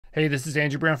Hey, this is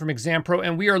Andrew Brown from Exam Pro,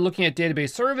 and we are looking at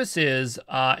database services.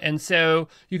 And so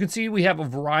you can see we have a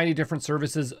variety of different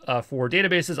services for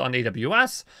databases on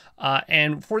AWS.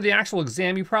 And for the actual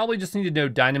exam, you probably just need to know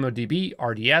Dynamodb,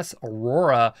 RDS,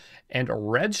 Aurora, and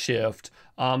Redshift.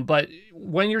 But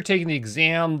when you're taking the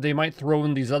exam, they might throw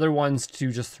in these other ones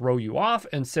to just throw you off.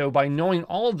 And so by knowing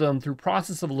all of them through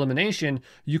process of elimination,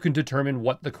 you can determine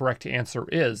what the correct answer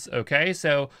is. Okay,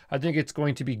 so I think it's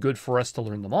going to be good for us to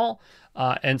learn them all.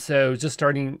 And so just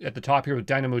starting at the top here with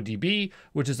DynamoDB,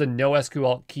 which is a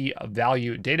NoSQL key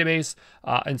value database.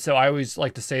 And so I always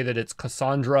like to say that it's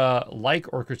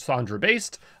Cassandra-like or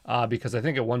Cassandra-based because I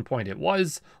think at one point it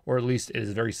was, or at least it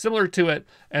is very similar to it.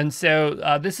 And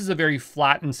so this is a very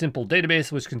flat and simple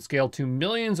database which can scale to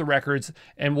millions of records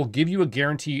and will give you a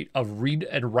guarantee of read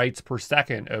and writes per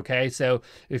second. Okay, so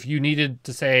if you needed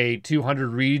to say 200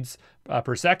 reads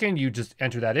per second, you just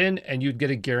enter that in and you'd get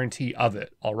a guarantee of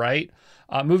it. All right.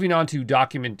 Moving on to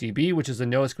DocumentDB, which is a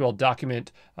NoSQL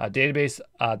document database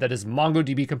that is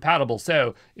MongoDB compatible.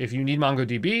 So if you need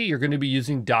MongoDB, you're going to be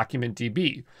using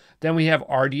DocumentDB. Then we have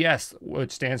RDS,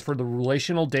 which stands for the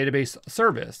Relational Database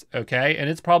Service. Okay, and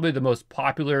it's probably the most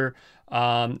popular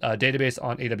database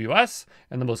on AWS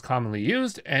and the most commonly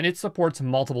used, and it supports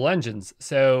multiple engines.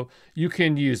 So you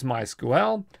can use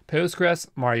MySQL, Postgres,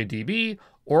 MariaDB,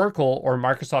 Oracle, or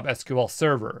Microsoft SQL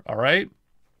Server. All right.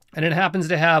 And it happens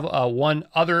to have one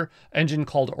other engine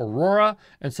called Aurora.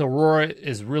 And so Aurora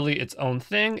is really its own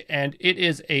thing. And it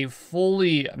is a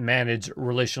fully managed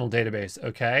relational database,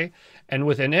 okay? And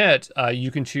within it,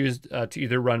 you can choose to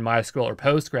either run MySQL or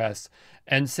Postgres.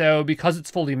 And so because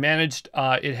it's fully managed,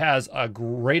 it has a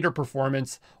greater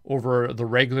performance over the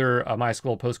regular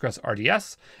MySQL Postgres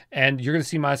RDS. And you're going to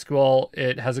see MySQL,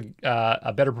 it has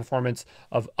a better performance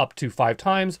of up to 5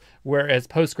 times, whereas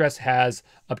Postgres has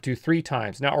up to 3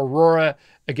 times. Now, Aurora,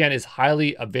 again, is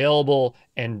highly available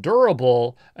and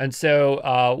durable. And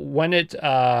so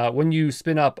when you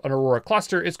spin up an Aurora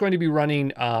cluster, it's going to be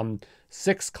running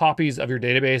 6 copies of your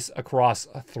database across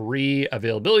 3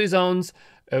 availability zones.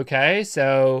 Okay,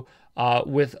 so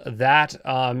with that,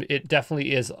 it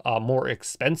definitely is more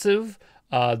expensive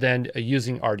than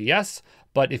using RDS.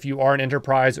 But if you are an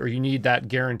enterprise or you need that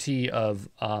guarantee of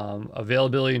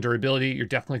availability and durability, you're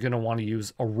definitely going to want to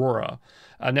use Aurora.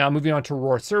 Now moving on to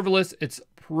Aurora Serverless, it's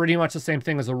pretty much the same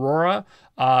thing as Aurora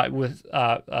with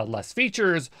less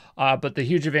features, but the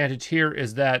huge advantage here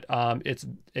is that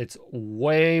it's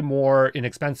way more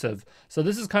inexpensive. So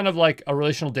this is kind of like a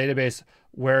relational database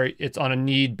where it's on a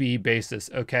need-be basis,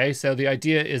 okay? So the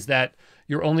idea is that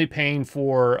you're only paying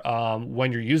for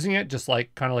when you're using it, just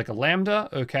like kind of like a Lambda,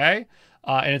 okay?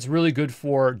 And it's really good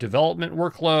for development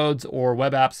workloads or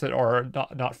web apps that are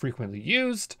not frequently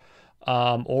used.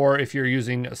 Or if you're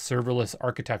using a serverless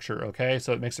architecture, okay?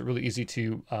 So it makes it really easy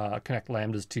to connect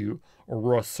Lambdas to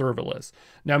Aurora Serverless.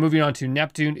 Now moving on to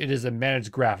Neptune, it is a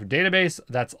managed graph database.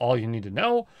 That's all you need to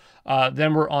know.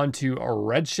 Then we're on to a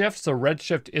Redshift. So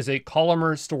Redshift is a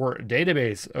columnar store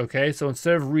database, okay? So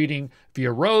instead of reading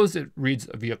via rows, it reads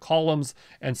via columns.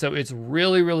 And so it's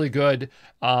really, really good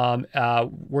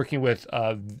working with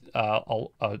a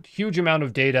huge amount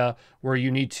of data where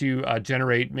you need to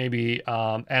generate maybe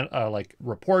like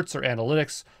reports or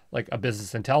analytics, like a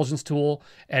business intelligence tool,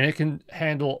 and it can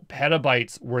handle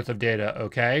petabytes worth of data,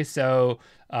 okay? So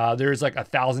there's like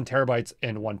 1,000 terabytes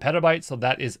in 1 petabyte, so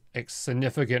that is a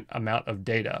significant amount of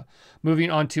data.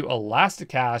 Moving on to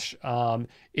Elasticache,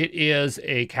 it is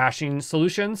a caching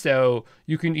solution, so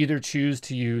you can either choose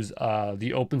to use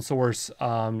the open source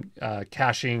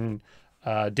caching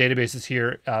databases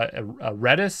here,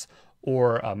 Redis,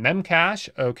 or Memcache,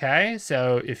 okay?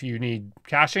 So if you need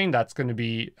caching, that's going to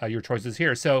be your choices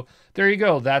here. So there you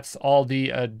go. That's all the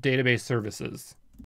database services.